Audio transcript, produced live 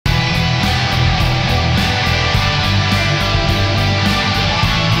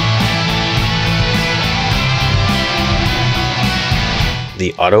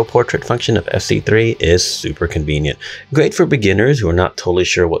The auto portrait function of FC3 is super convenient. Great for beginners who are not totally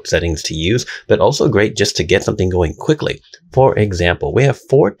sure what settings to use, but also great just to get something going quickly. For example, we have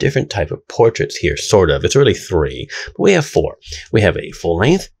 4 different types of portraits here, sort of. It's really 3, but we have 4. We have a full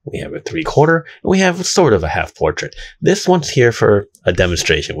length, we have a 3/4, and we have sort of a half portrait. This one's here for a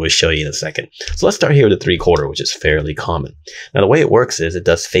demonstration. We'll show you in a second. So let's start here with the 3/4, which is fairly common. Now the way it works is it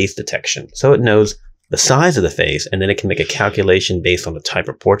does face detection. So it knows the size of the face, and then it can make a calculation based on the type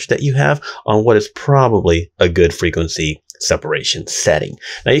of portrait that you have on what is probably a good frequency separation setting.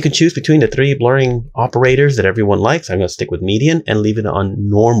 Now you can choose between the 3 blurring operators that everyone likes. I'm going to stick with median and leave it on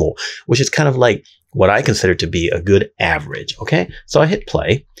normal, which is kind of like what I consider to be a good average. Okay, so I hit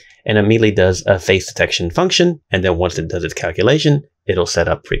play and it immediately does a face detection function. And then once it does its calculation, it'll set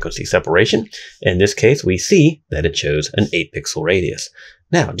up frequency separation. In this case, we see that it shows an 8 pixel radius.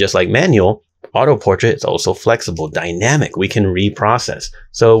 Now, just like manual, auto portrait is also flexible, dynamic. We can reprocess.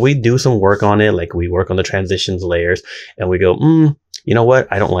 So we do some work on it, like we work on the transitions layers and we go, you know what?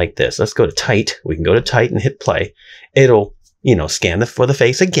 I don't like this. Let's go to tight. We can go to tight and hit play. It'll, scan for the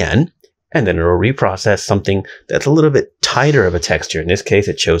face again, and then it'll reprocess something that's a little bit tighter of a texture. In this case,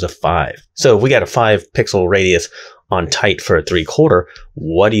 it shows a 5. So if we got a 5 pixel radius on tight for a 3/4,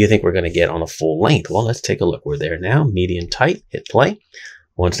 what do you think we're going to get on a full length? Well, let's take a look. We're there now, median tight, hit play.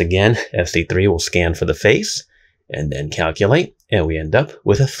 Once again, FC3 will scan for the face and then calculate, and we end up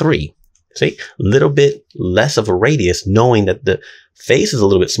with a 3. See, a little bit less of a radius, knowing that the face is a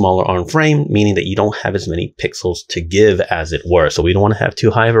little bit smaller on frame, meaning that you don't have as many pixels to give as it were. So we don't want to have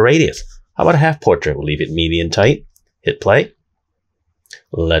too high of a radius. How about a half portrait? We'll leave it median tight, hit play,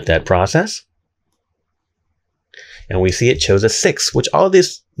 let that process. And we see it shows a 6, which all of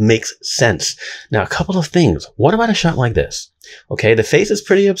this makes sense. Now, a couple of things. What about a shot like this? Okay, the face is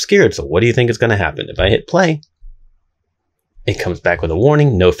pretty obscured, so what do you think is going to happen? If I hit play, it comes back with a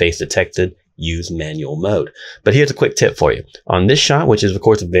warning, no face detected, use manual mode. But here's a quick tip for you. On this shot, which is of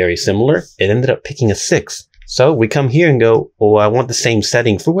course very similar, it ended up picking a 6. So we come here and go, oh, I want the same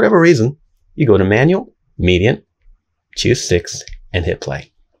setting for whatever reason. You go to manual, median, choose 6, and hit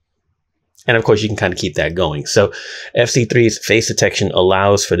play. And of course, you can kind of keep that going. So FC3's face detection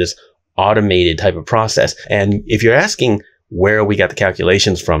allows for this automated type of process. And if you're asking where we got the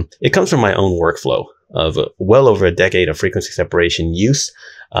calculations from, it comes from my own workflow of well over a decade of frequency separation use.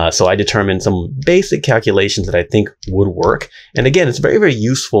 So I determined some basic calculations that I think would work. And again, it's very, very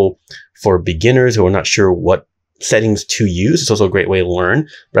useful for beginners who are not sure what settings to use. It's also a great way to learn.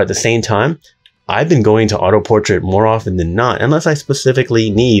 But at the same time, I've been going to auto portrait more often than not, unless I specifically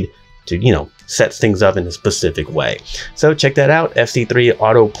need to, set things up in a specific way. So check that out, FC3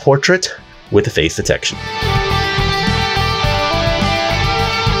 Auto Portrait with the face detection.